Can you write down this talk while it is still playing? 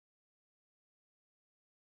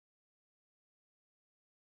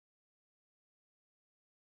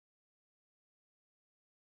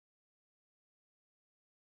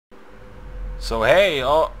So hey,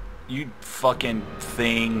 oh, you fucking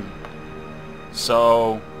thing.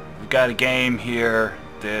 So, we've got a game here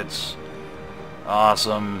that's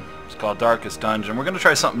awesome. It's called Darkest Dungeon. We're gonna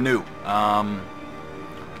try something new.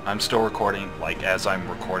 I'm still recording, like, as I'm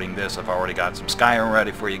recording this. I've already got some Skyrim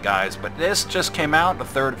ready for you guys, but this just came out the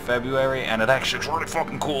 3rd of February, and it actually looks really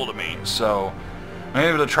fucking cool to me, so I'm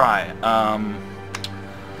able to try it.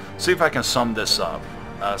 See if I can sum this up.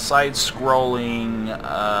 Side-scrolling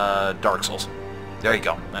Dark Souls. There you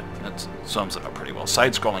go. That sums it up pretty well.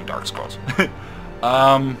 Side-scrolling Dark Souls.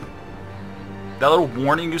 That little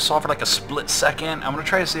warning you saw for like a split second, I'm going to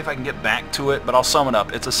try to see if I can get back to it, but I'll sum it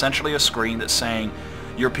up. It's essentially a screen that's saying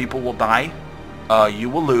your people will die, you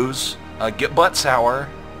will lose, get butt sour,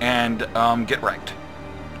 and get wrecked.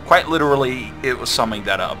 Quite literally, it was summing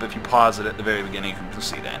that up. If you pause it at the very beginning, you can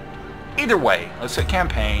see that. Either way, let's hit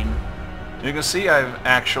campaign. You can see I've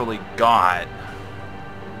actually got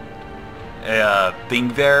a thing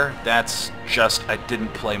there. That's just, I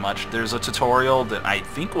didn't play much. There's a tutorial that I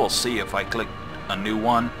think we'll see if I click a new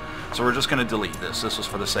one. So we're just going to delete this. This was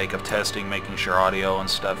for the sake of testing, making sure audio and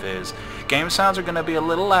stuff is. Game sounds are going to be a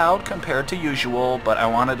little loud compared to usual, but I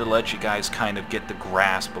wanted to let you guys kind of get the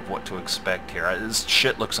grasp of what to expect here. This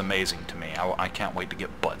shit looks amazing to me. I can't wait to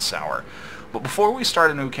get butt sour. But before we start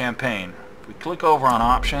a new campaign, if we click over on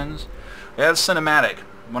options, we have cinematic.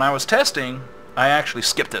 When I was testing, I actually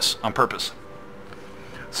skipped this on purpose.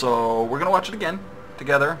 So we're going to watch it again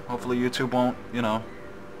together. Hopefully YouTube won't, you know,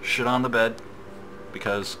 shit on the bed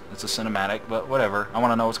because it's a cinematic, but whatever. I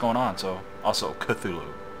want to know what's going on. So also Cthulhu.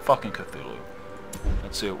 Fucking Cthulhu.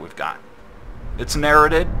 Let's see what we've got. It's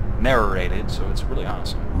narrated, so it's really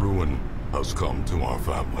awesome. Ruin has come to our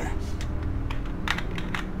family.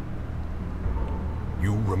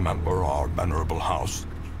 You remember our venerable house?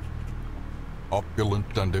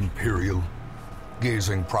 Opulent and imperial,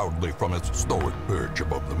 gazing proudly from its stoic perch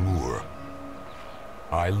above the moor.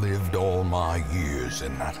 I lived all my years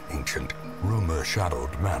in that ancient,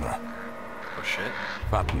 rumor-shadowed manor. Oh shit.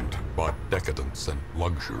 Fattened by decadence and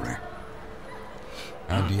luxury.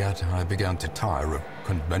 And yet I began to tire of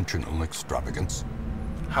conventional extravagance.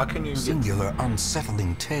 How can you Singular,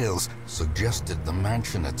 unsettling tales suggested the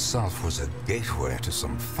mansion itself was a gateway to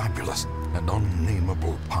some fabulous and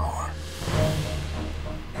unnameable power.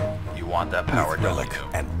 You want that power, With don't relic you?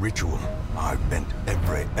 and ritual, I bent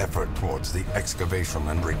every effort towards the excavation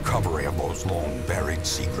and recovery of those long-buried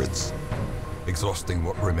secrets, exhausting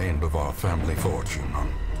what remained of our family fortune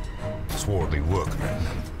on swarthy workmen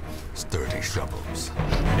and sturdy shovels.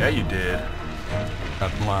 Yeah, you did.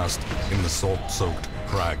 At last, in the salt-soaked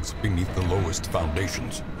crags beneath the lowest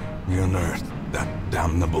foundations, we unearthed that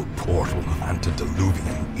damnable portal of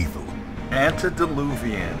antediluvian evil.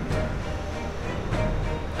 Antediluvian.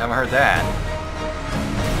 Haven't heard that.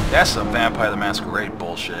 That's some Vampire the Masquerade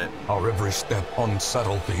bullshit. Our every step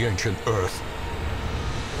unsettled the ancient earth.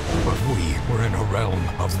 But we were in a realm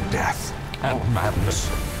of death and madness.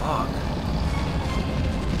 Fuck.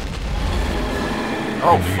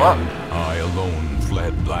 Oh, In the fuck. end, I alone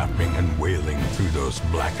fled laughing and wailing through those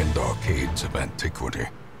blackened arcades of antiquity.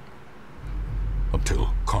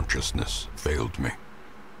 Until consciousness failed me.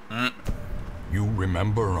 You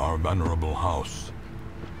remember our venerable house?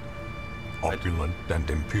 Opulent and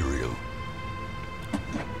imperial.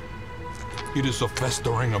 It is a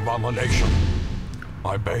festering abomination.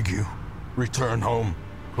 I beg you, return home,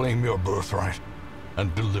 claim your birthright,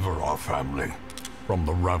 and deliver our family from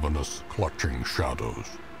the ravenous, clutching shadows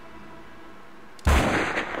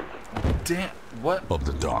Damn, what? of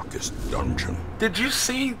the darkest dungeon. Did you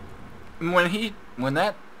see when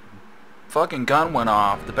that fucking gun went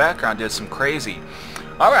off, the background did some crazy.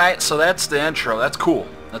 Alright, so that's the intro. That's cool.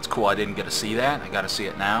 That's cool. I didn't get to see that. I got to see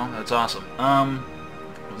it now. That's awesome.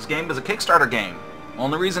 This game is a Kickstarter game.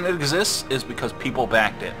 Only reason it exists is because people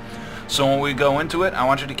backed it. So when we go into it, I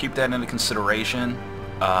want you to keep that into consideration.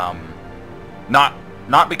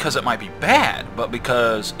 Not because it might be bad, but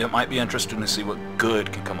because it might be interesting to see what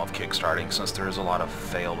good can come of Kickstarting, since there is a lot of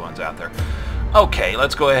failed ones out there. Okay,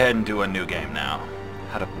 let's go ahead and do a new game now.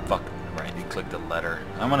 How to fuck... Right, you click the letter.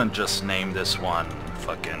 I'm gonna just name this one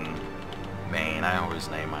fucking main. I always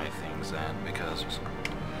name my things that because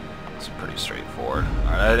it's pretty straightforward.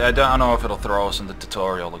 Alright, I don't know if it'll throw us in the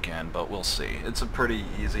tutorial again, but we'll see. It's a pretty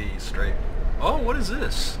easy, straight... Oh, what is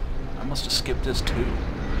this? I must have skipped this too.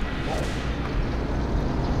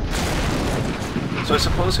 So I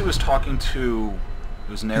suppose he was talking to...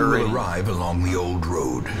 He was narrating... You arrive along the old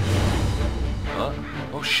road.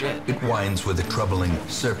 Oh shit. It winds with a troubling,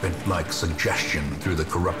 serpent-like suggestion through the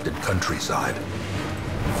corrupted countryside.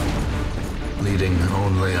 Leading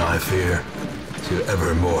only, I fear, to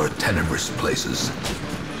ever more tenebrous places.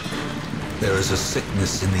 There is a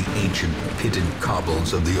sickness in the ancient pitted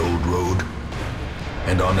cobbles of the old road,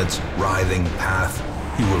 and on its writhing path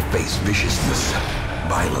you will face viciousness,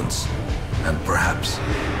 violence, and perhaps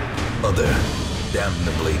other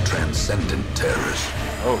damnably transcendent terrors.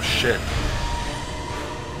 Oh shit.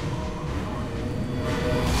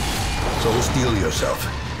 So steel yourself,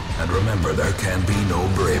 and remember there can be no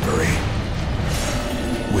bravery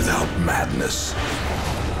without madness.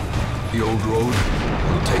 The old road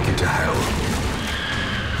will take you to hell,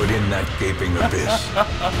 but in that gaping abyss,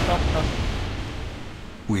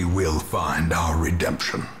 we will find our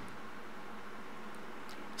redemption.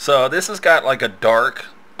 So this has got like a dark,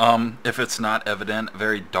 if it's not evident,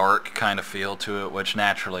 very dark kind of feel to it, which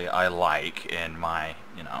naturally I like in my,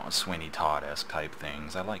 you know, Sweeney Todd-esque type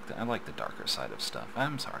things. I like the darker side of stuff.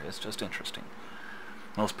 I'm sorry, it's just interesting.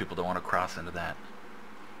 Most people don't want to cross into that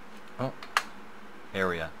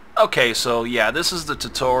area. Okay, so yeah, this is the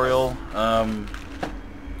tutorial.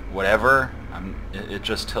 Whatever. It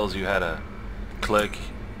just tells you how to click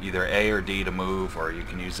either A or D to move, or you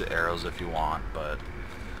can use the arrows if you want, but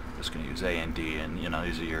I'm just going to use A and D, and you know,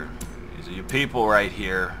 these are your people right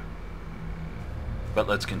here. But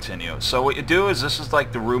let's continue. So what you do is, this is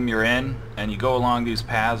like the room you're in, and you go along these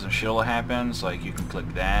paths and shit happens, like you can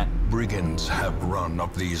click that. Brigands have run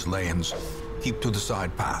up these lanes. Keep to the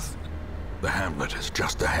side path. The hamlet is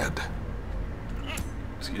just ahead.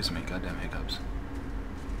 Excuse me, goddamn hiccups.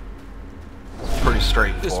 It's pretty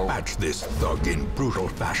straightforward. Dispatch this thug in brutal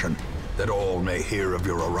fashion, that all may hear of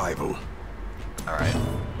your arrival. Alright.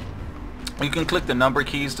 You can click the number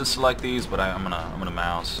keys to select these, but I'm gonna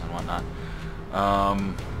mouse and whatnot.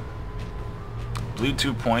 Bleed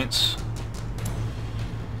 2 points.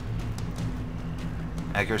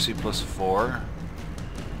 Accuracy +4.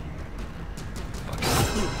 Fuck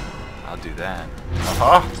it. I'll do that.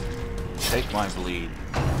 Take my bleed.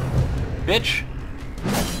 Bitch!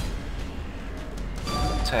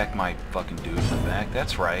 Attack my fucking dude in the back.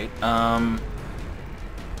 That's right.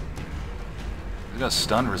 He's got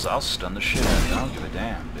stun result. I'll stun the shit out of you. I don't give a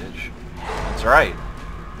damn, bitch. That's right.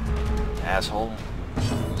 Asshole.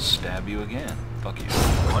 I'll stab you again. Fuck you.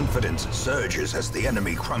 Confidence surges as the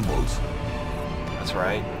enemy crumbles. That's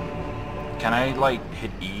right. Can I, like,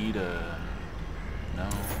 hit E to... No?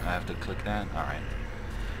 I have to click that? Alright.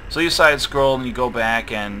 So you side scroll and you go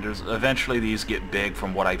back, and there's eventually these get big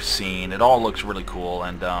from what I've seen. It all looks really cool,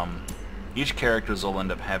 and each characters will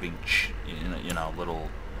end up having, you know, little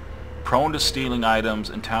prone to stealing items,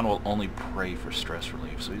 and town will only pray for stress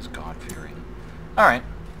relief. So he's God-fearing. Alright,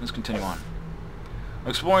 let's continue on.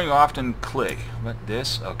 Exploring, you often click. What,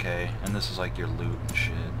 this? Okay. And this is like your loot and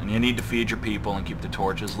shit. And you need to feed your people and keep the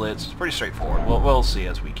torches lit. It's pretty straightforward. We'll see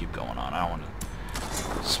as we keep going on. I don't want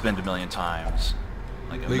to spend a million times.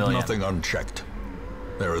 Like Leave nothing unchecked.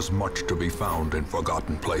 There is much to be found in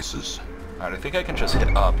forgotten places. Alright, I think I can just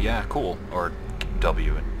hit up. Yeah, cool. Or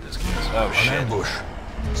W in this case. Oh, shit. An ambush.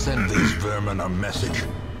 Send these vermin a message.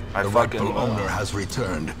 The rightful owner has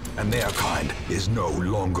returned, and their kind is no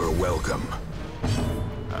longer welcome.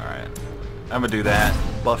 Alright. I'm gonna do that.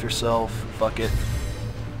 Buff yourself. Fuck it.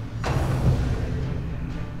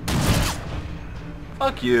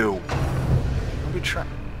 Fuck you.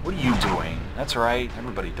 What are you doing? That's right.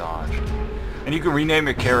 Everybody dodge. And you can rename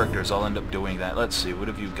your characters. I'll end up doing that. Let's see. What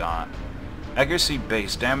have you got? Accuracy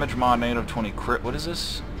base. Damage mod native 20 crit. What is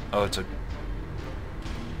this? Oh, it's a...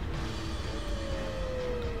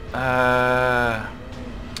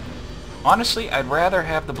 Honestly, I'd rather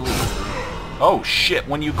have the bleed. Oh shit,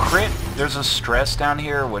 when you crit, there's a stress down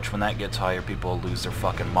here, which when that gets higher, people lose their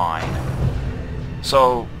fucking mind.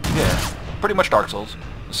 So, yeah, pretty much Dark Souls,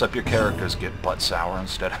 except your characters get butt sour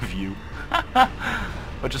instead of you.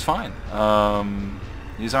 Which is fine.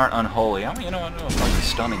 These aren't unholy. I mean, you know, I'm gonna fucking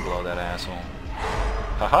stunning blow that asshole.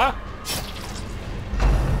 Haha!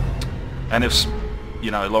 And if... You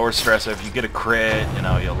know, lower stress. If you get a crit, you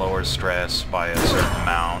know, you'll lower stress by a certain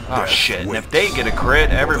amount. Oh shit! And if they get a crit,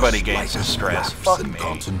 everybody gains some stress. Fuck me.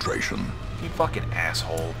 Concentration. You fucking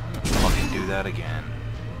asshole. I'm gonna fucking do that again.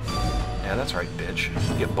 Yeah, that's right, bitch.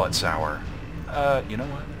 Get butt sour. You know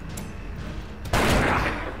what?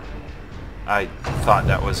 I thought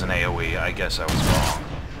that was an AoE. I guess I was wrong.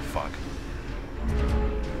 Fuck.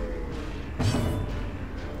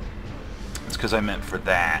 It's because I meant for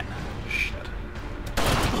that.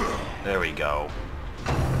 There we go.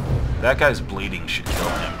 That guy's bleeding should kill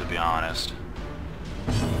him, to be honest.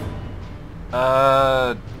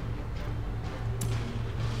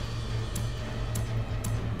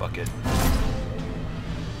 Fuck it.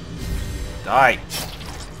 Die!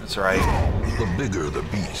 That's right. The bigger the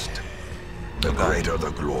beast, the Okay. greater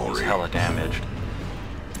the He's glory. hella damaged.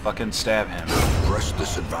 Fucking stab him. Press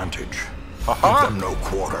this advantage. Haha! Give them no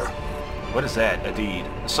quarter. What is that? A deed.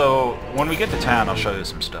 So, when we get to town, I'll show you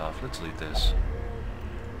some stuff. Let's loot this.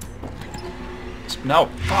 No,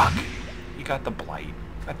 fuck! You got the blight.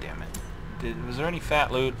 God damn it. Was there any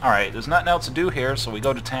fat loot? Alright, there's nothing else to do here, so we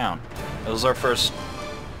go to town. This is our first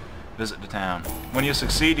visit to town. When you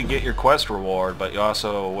succeed, you get your quest reward, but you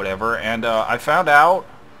also whatever. And I found out,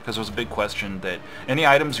 because there was a big question, that any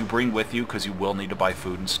items you bring with you, because you will need to buy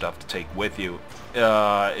food and stuff to take with you,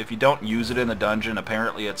 if you don't use it in the dungeon,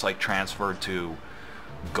 apparently it's like transferred to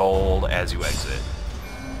gold as you exit.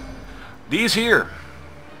 These here,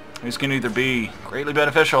 these can either be greatly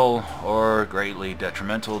beneficial or greatly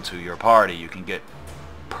detrimental to your party. You can get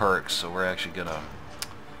perks, so we're actually gonna...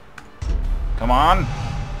 Come on!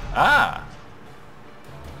 Ah!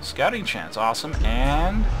 Scouting chance, awesome,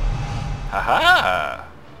 and... Haha!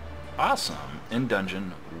 Awesome.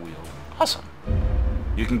 In-dungeon wheel. Awesome.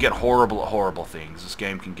 You can get horrible, horrible things. This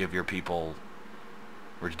game can give your people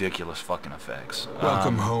ridiculous fucking effects.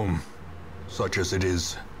 Welcome home, such as it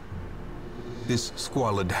is. This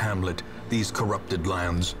squalid hamlet, these corrupted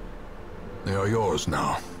lands, they are yours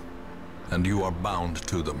now, and you are bound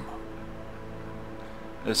to them.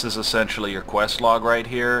 This is essentially your quest log right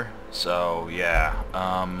here. So, yeah.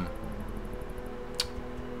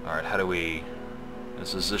 Alright, how do we...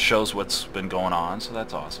 This shows what's been going on, so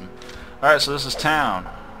that's awesome. Alright, so this is town.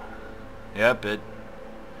 Yep,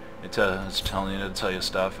 it's telling you to tell you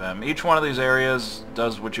stuff. Each one of these areas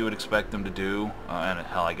does what you would expect them to do, and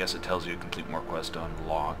hell, I guess it tells you to complete more quests on the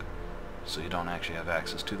log, so you don't actually have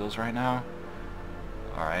access to those right now.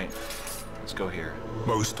 Alright, let's go here.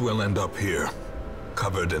 Most will end up here,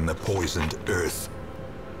 covered in the poisoned earth,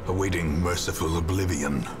 awaiting merciful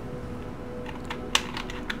oblivion.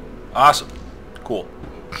 Awesome. Cool.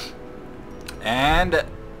 And,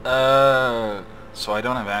 so I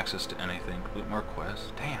don't have access to anything. Complete more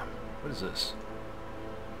quests. Damn. What is this?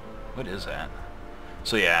 What is that?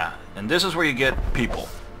 So yeah, and this is where you get people.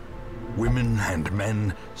 Women and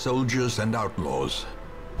men, soldiers and outlaws,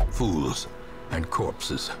 fools and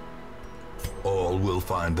corpses. All will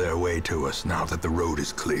find their way to us now that the road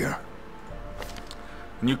is clear.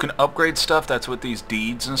 And you can upgrade stuff. That's what these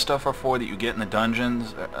deeds and stuff are for that you get in the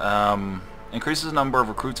dungeons. Increases the number of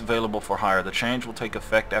recruits available for hire. The change will take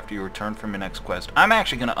effect after you return from your next quest. I'm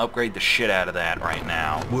actually going to upgrade the shit out of that right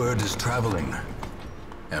now. Word is traveling.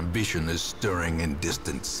 Ambition is stirring in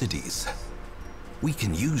distant cities. We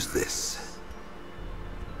can use this.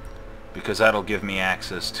 Because that'll give me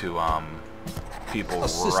access to, people A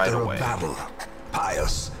sister right away. of battle,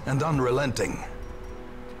 pious and unrelenting.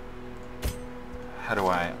 How do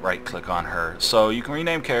I right-click on her? So you can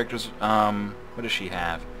rename characters. What does she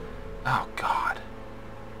have? Oh, God.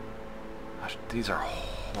 Gosh, these are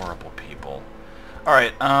horrible people.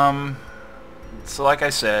 Alright, so like I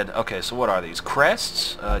said, okay, so what are these?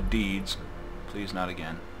 Crests, deeds. Please not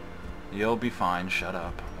again. You'll be fine, shut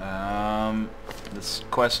up. This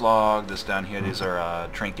quest log, this down here, these are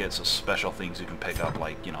trinkets, so special things you can pick up,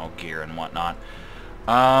 like, you know, gear and whatnot.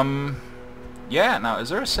 Yeah, now, is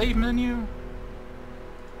there a save menu?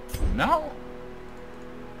 No?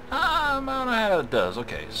 I don't know how it does.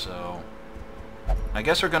 Okay, so I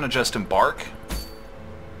guess we're gonna just embark,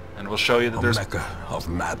 and we'll show you that there's a mecca of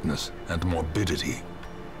madness and morbidity.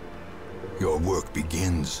 Your work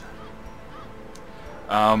begins.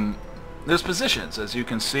 There's positions. As you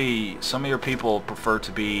can see, some of your people prefer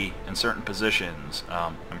to be in certain positions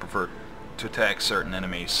and prefer to attack certain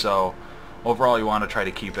enemies. So overall, you want to try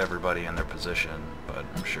to keep everybody in their position, but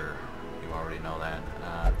I'm sure you already know that.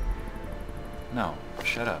 No,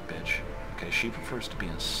 shut up, bitch. Okay, she prefers to be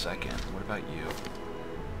in second. What about you?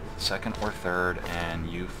 Second or third, and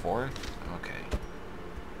you fourth? Okay.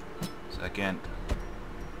 Second,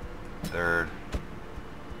 third,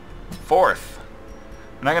 fourth.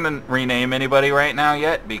 I'm not going to rename anybody right now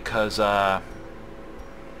yet because, oh,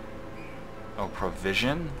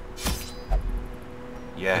 provision?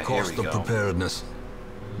 Yeah, the cost here we of go. preparedness,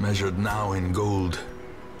 measured now in gold,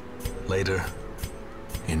 later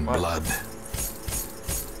in blood.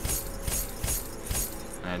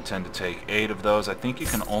 I intend to take 8 of those. I think you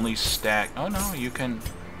can only stack... Oh, no, you can...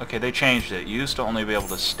 Okay, they changed it. You used to only be able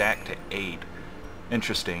to stack to 8.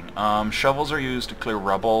 Interesting. Shovels are used to clear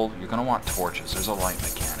rubble. You're going to want torches. There's a light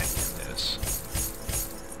mechanic in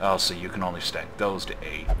this. Oh, so you can only stack those to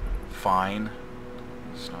 8. Fine.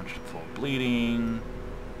 Staunch to full bleeding.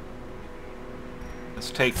 Let's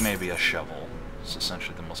take maybe a shovel. It's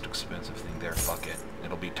essentially the most expensive thing there. Fuck it.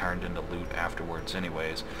 It'll be turned into loot afterwards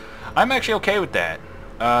anyways. I'm actually okay with that.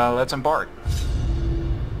 Let's embark.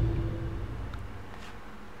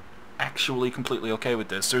 actually completely okay with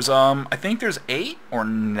this. There's I think there's 8 or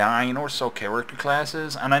 9 or so character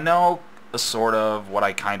classes, and I know a sort of what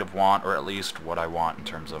I kind of want, or at least what I want in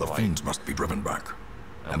terms of The like, fiends must be driven back.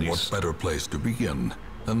 At And least. what better place to begin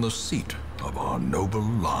than the seat of our noble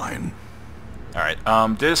line? Alright,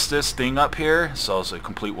 this thing up here, so it's a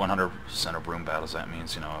complete 100% of room battles. That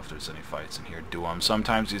means, you know, if there's any fights in here, do them.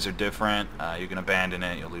 Sometimes these are different. You can abandon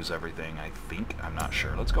it, you'll lose everything, I think. I'm not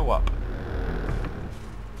sure. Let's go up.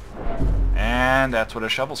 And that's what a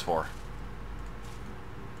shovel's for.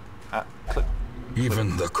 Click.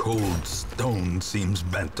 Even the cold stone seems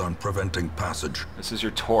bent on preventing passage. This is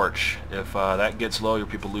your torch. If that gets low, your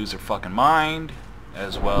people lose their fucking mind,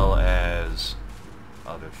 as well as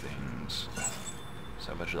other things.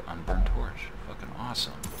 Salvage the unburned torch. Fucking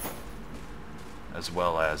awesome. As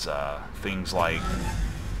well as things like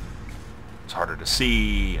it's harder to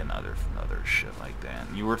see and other shit like that.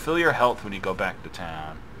 And you refill your health when you go back to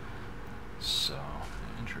town. So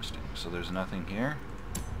interesting. So there's nothing here.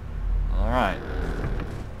 All right.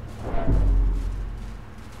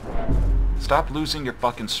 Stop losing your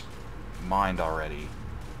fucking mind already.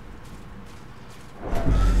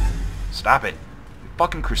 Stop it. You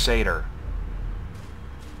fucking crusader.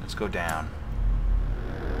 Let's go down.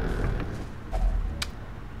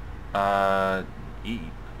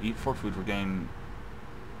 Eat for food, regain.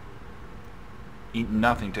 Eat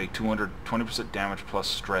nothing, take 220% damage plus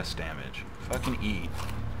stress damage. Fucking eat.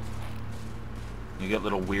 You get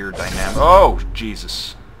little weird dynamic. Oh,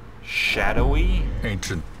 Jesus. Shadowy?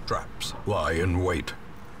 Ancient traps lie in wait,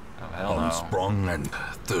 Oh, hell no. unsprung and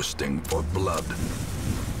thirsting for blood.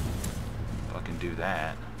 Fucking do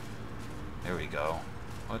that. There we go.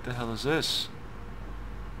 What the hell is this?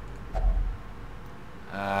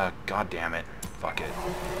 God damn it. Fuck it.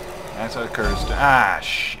 That's what occurs to... Ah,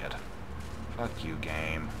 shit. Fuck you,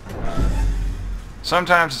 game.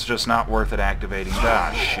 Sometimes it's just not worth it activating.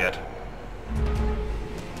 Ah, shit.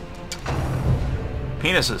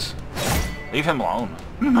 Penises. Leave him alone.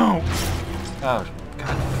 No. Oh,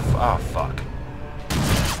 God. Oh, fuck.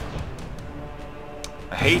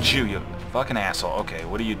 I hate you, you fucking asshole. Okay,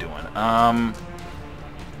 what are you doing?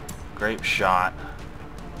 Grape shot.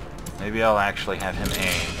 Maybe I'll actually have him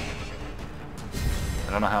aim. I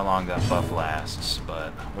don't know how long that buff lasts,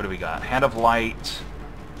 but what do we got? Hand of Light.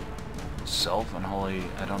 Self Unholy.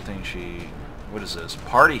 I don't think she... What is this?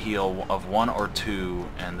 Party heal of 1 or 2,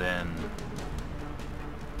 and then...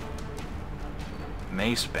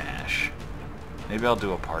 Mace Bash. Maybe I'll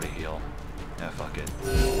do a party heal. Yeah, fuck it.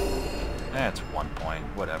 That's 1 point.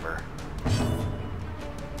 Whatever.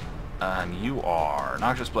 And you are...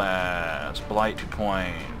 Noxious Blast. Blight 2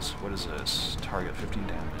 points. What is this? Target 15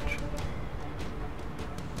 damage.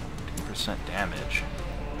 10% damage.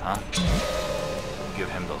 Huh? Give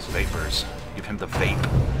him those vapors. Give him the vape.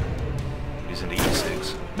 He's into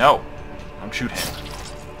E6. No! Don't shoot him.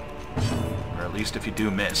 Or at least if you do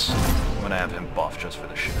miss, I'm gonna have him buff just for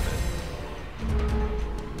the shit of it.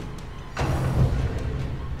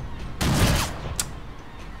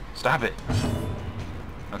 Stop it!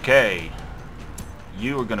 Okay.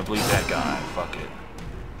 You are gonna bleed that guy. Fuck it.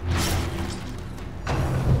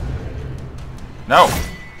 No!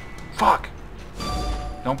 Fuck!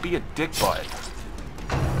 Don't be a dick butt.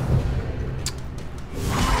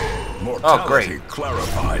 Mortality great.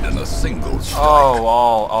 clarified in a single strike. Oh,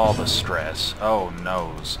 all the stress. Oh,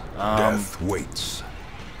 noes. Death waits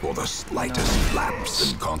for the slightest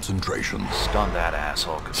lapse in concentration. Stun that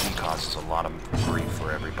asshole, because he causes a lot of grief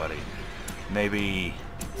for everybody. Maybe...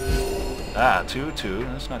 Ah, 2-2.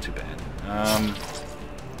 That's not too bad.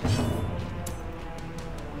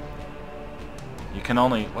 You can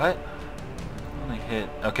only... What? Only hit...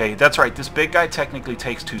 Okay, that's right. This big guy technically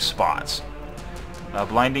takes 2 spots.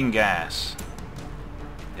 Blinding gas.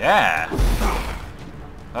 Yeah.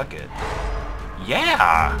 Fuck it.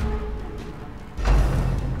 Yeah.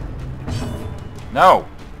 No.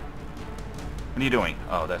 What are you doing?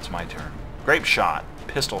 Oh, that's my turn. Grape shot.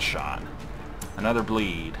 Pistol shot. Another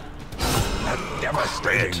bleed. A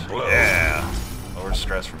devastating blow. Yeah. Lower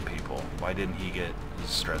stress from people. Why didn't he get his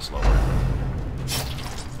stress lower?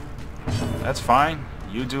 That's fine.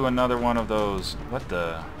 You do another one of those. What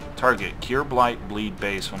the... Target, Cure Blight, Bleed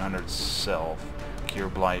Base, 100 Self. Cure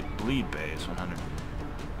Blight, Bleed Base, 100.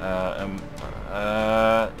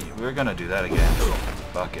 We're gonna do that again.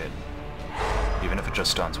 Fuck it. Even if it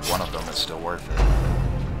just stuns one of them, it's still worth it.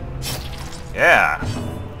 Yeah!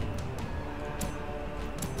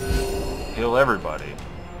 Heal everybody.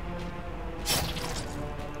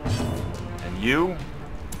 And you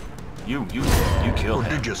kill him.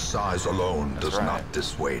 Prodigious size alone That's does right. not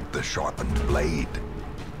dissuade the sharpened blade.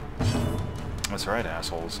 That's right,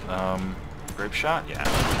 assholes. Grape shot? Yeah.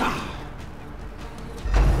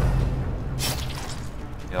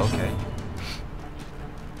 Yeah, okay.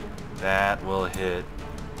 That will hit...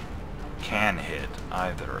 Can hit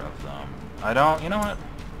either of them. I don't... You know what?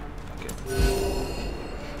 Fuck it.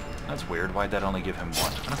 That's weird. Why'd that only give him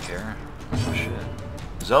one? I don't care. Oh, shit.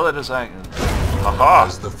 Zelda does that... Haha!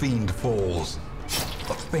 As the fiend falls,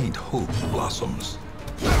 a faint hope blossoms.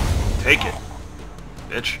 Take it,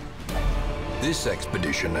 bitch. This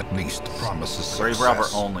expedition at least promises success. Grave robber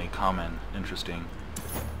only. Comment. Interesting.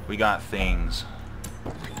 We got things.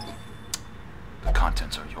 The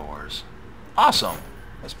contents are yours. Awesome.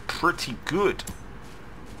 That's pretty good.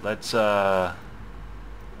 Let's where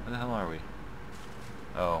the hell are we?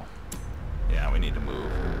 Oh. Yeah, we need to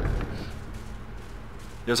move.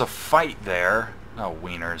 There's a fight there. Oh,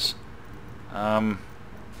 wieners.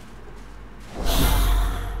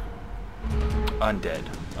 Undead.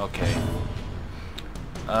 Okay.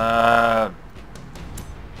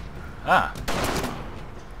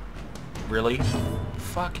 Really?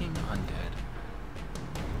 Fucking undead.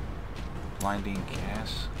 Blinding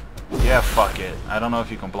gas? Yeah, fuck it. I don't know if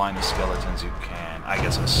you can blind the skeletons. You can. I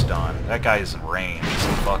guess it's stunned. That guy is in range,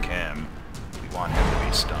 so fuck him. We want him to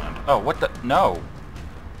be stunned. Oh, what the? No!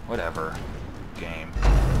 Whatever. Game.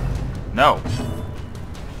 No!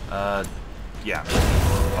 Yeah.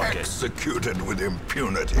 Fuck it. Executed with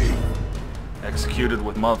impunity. Executed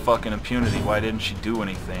with motherfucking impunity. Why didn't she do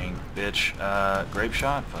anything, bitch? Grape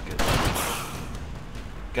shot? Fuck it.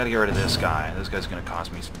 Gotta get rid of this guy. This guy's gonna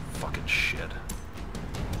cost me some fucking shit.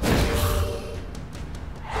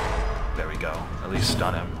 There we go. At least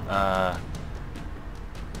stun him.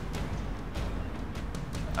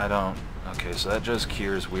 I don't... Okay, so that just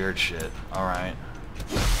cures weird shit. Alright.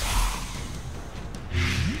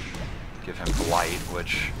 Give him Blight,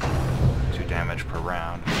 which... 2 damage per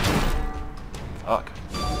round. Fuck.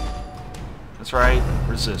 That's right.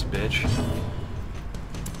 Resist, bitch.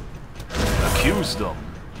 Accuse them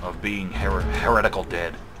of being heretical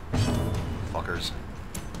dead. Fuckers.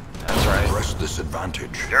 That's right. Press this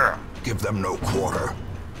advantage. Yeah. Give them no quarter.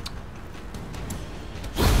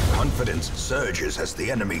 Confidence surges as the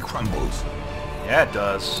enemy crumbles. Yeah, it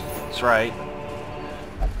does. That's right.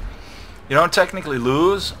 You don't technically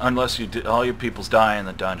lose unless you all your peoples die in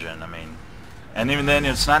the dungeon. I mean, and even then,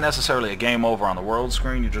 it's not necessarily a game over on the world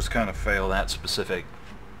screen. You just kind of fail that specific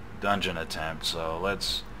dungeon attempt. So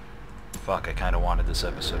let's... Fuck, I kind of wanted this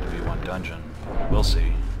episode to be one dungeon. We'll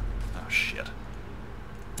see. Oh, shit.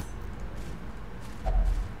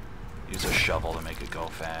 Use a shovel to make it go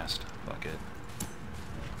fast. Fuck it.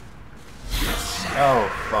 Oh,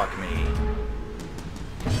 fuck me.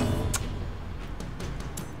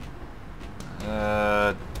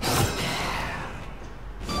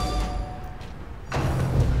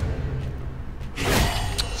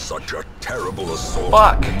 Such a terrible assault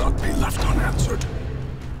Fuck. cannot be left unanswered.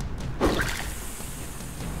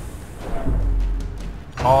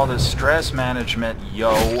 All this stress management,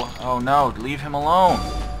 yo. Oh no, leave him alone.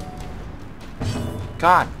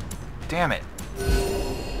 God damn it.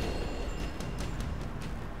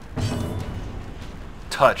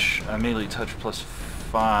 Touch. Immediately touch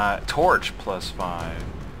 +5. Torch +5.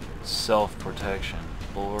 Self-protection.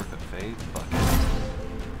 Bulwark of Faith? Fuck it.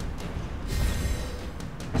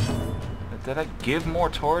 Did I give more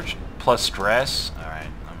torch? Plus stress? Alright,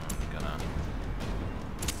 I'm gonna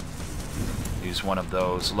use one of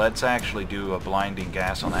those. Let's actually do a blinding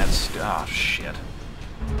gas on that oh, shit.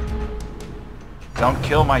 Don't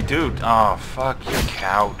kill my dude. Oh, fuck your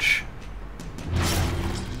couch.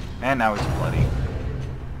 And now he's bloody.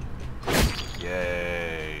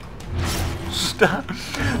 Yay.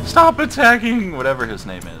 Stop attacking whatever his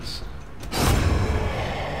name is.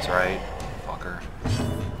 That's right. Fucker.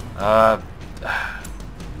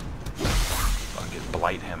 Fuck it.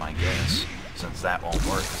 Blight him, I guess. Since that won't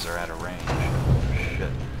work because they're out of range.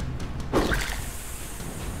 Shit.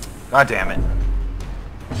 God damn it.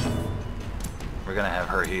 We're gonna have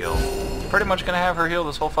her heal. Pretty much gonna have her heal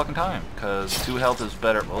this whole fucking time. Because 2 health is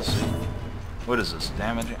better. We'll see. What is this?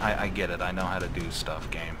 Damaging? I get it. I know how to do stuff,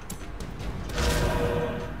 game.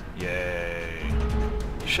 Yay.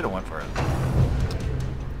 You should have went for it.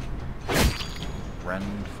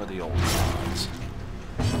 Rend for the old ones.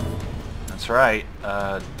 That's right.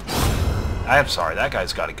 I'm sorry. That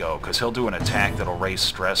guy's got to go. Because he'll do an attack that'll raise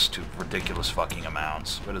stress to ridiculous fucking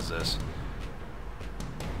amounts. What is this?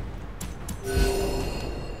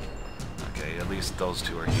 Okay, at least those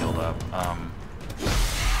 2 are healed up.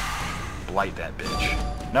 Blight that bitch.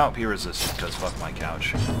 Nope, he resisted because fuck my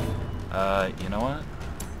couch. You know what?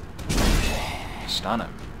 Stun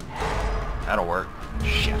him. That'll work.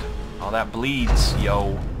 Shit. All that bleeds,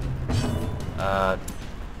 yo.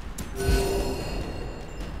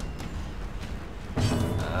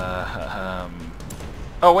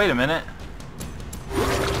 Oh, wait a minute.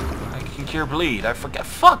 I can cure bleed. I forgot.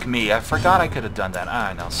 Fuck me. I forgot I could have done that.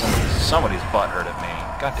 I know. Somebody's butthurt at me.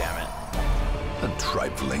 God damn it. A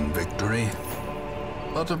trifling victory,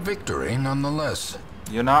 but a victory nonetheless.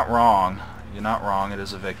 You're not wrong. You're not wrong. It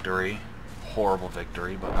is a victory. Horrible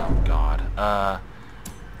victory, but oh god.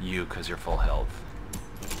 You, because you're full health.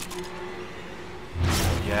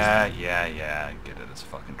 Yeah. Get it. It's a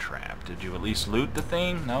fucking trap. Did you at least loot the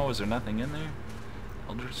thing? No? Is there nothing in there?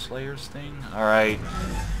 Elder Slayer's thing? Alright.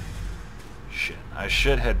 Shit. I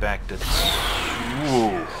should head back to...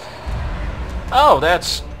 Ooh. Oh,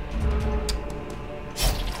 that's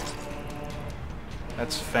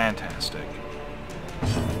fantastic.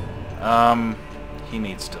 He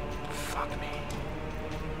needs to... Fuck me.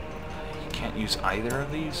 You can't use either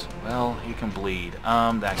of these? Well, you can bleed.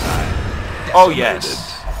 That guy. Oh,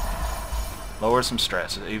 yes! Lower some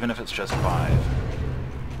stress, even if it's just 5.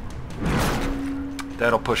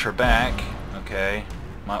 That'll push her back. Okay.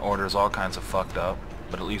 My order's all kinds of fucked up,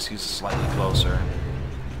 but at least he's slightly closer.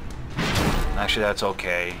 Actually, that's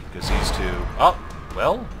okay, because these two... Oh!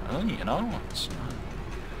 Well, you know, it's not...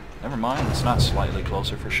 Never mind, it's not slightly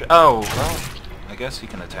closer for sure. Oh, well, I guess he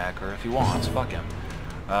can attack her if he wants. Fuck him.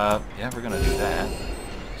 Yeah, we're gonna do that.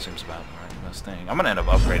 Seems about the right best thing. I'm gonna end up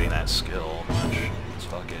upgrading that skill a bunch. Let's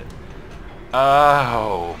fuck it.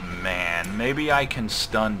 Oh, man. Maybe I can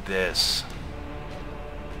stun this.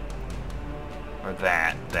 Or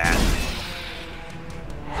that.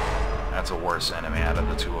 That's a worse enemy out of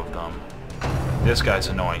the two of them. This guy's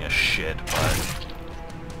annoying as shit, but...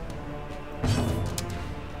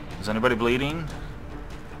 Is anybody bleeding?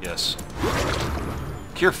 Yes.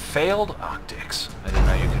 Cure failed? Oh, dicks. I didn't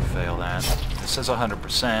know you could fail that. It says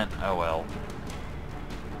 100%. Oh, well.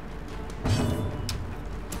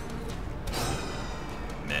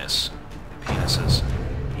 Miss. Penises.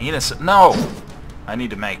 Penis. No! I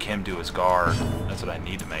need to make him do his guard. That's what I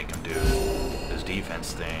need to make him do. His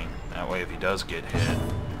defense thing. That way if he does get hit,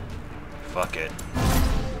 fuck it.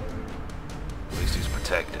 At least he's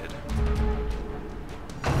protected.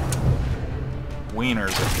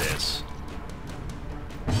 Wieners at this.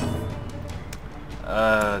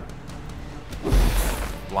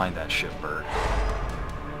 Blind that shitbird.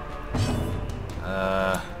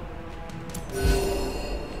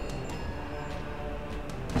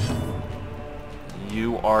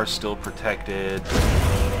 You are still protected.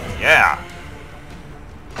 Yeah!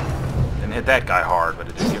 Didn't hit that guy hard, but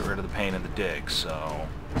it did get rid of the pain in the dick, so...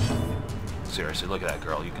 Seriously, look at that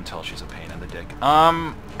girl. You can tell she's a pain in the dick.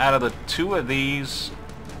 Out of the two of these...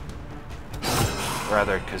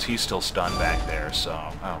 Rather, because he's still stunned back there, so...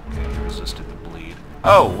 Oh, okay, he resisted the bleed.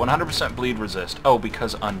 Oh, 100% bleed resist. Oh,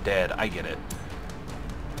 because undead. I get it.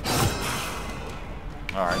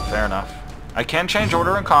 Alright, fair enough. I can change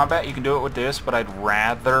order in combat. You can do it with this, but I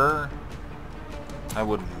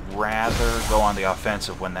would rather go on the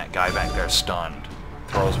offensive when that guy back there is stunned.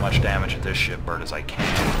 Throw as much damage at this shitbird as I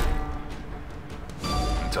can.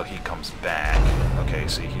 Until he comes back. Okay,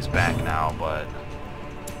 see, he's back now, but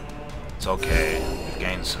it's okay. We've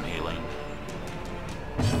gained some healing.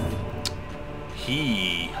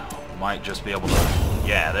 He might just be able to...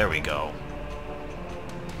 Yeah, there we go.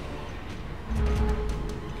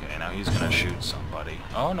 Okay, now he's gonna shoot somebody.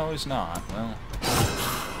 Oh, no, he's not. Well,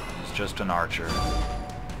 he's just an archer.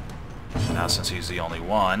 Now, since he's the only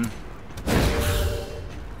one...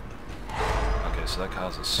 Okay, so that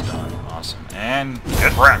causes stun. Awesome. And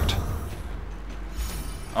get wrecked!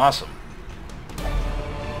 Awesome.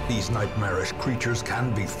 These nightmarish creatures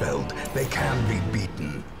can be felled. They can be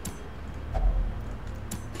beaten.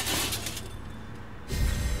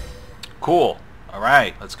 Cool.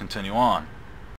 Alright, let's continue on.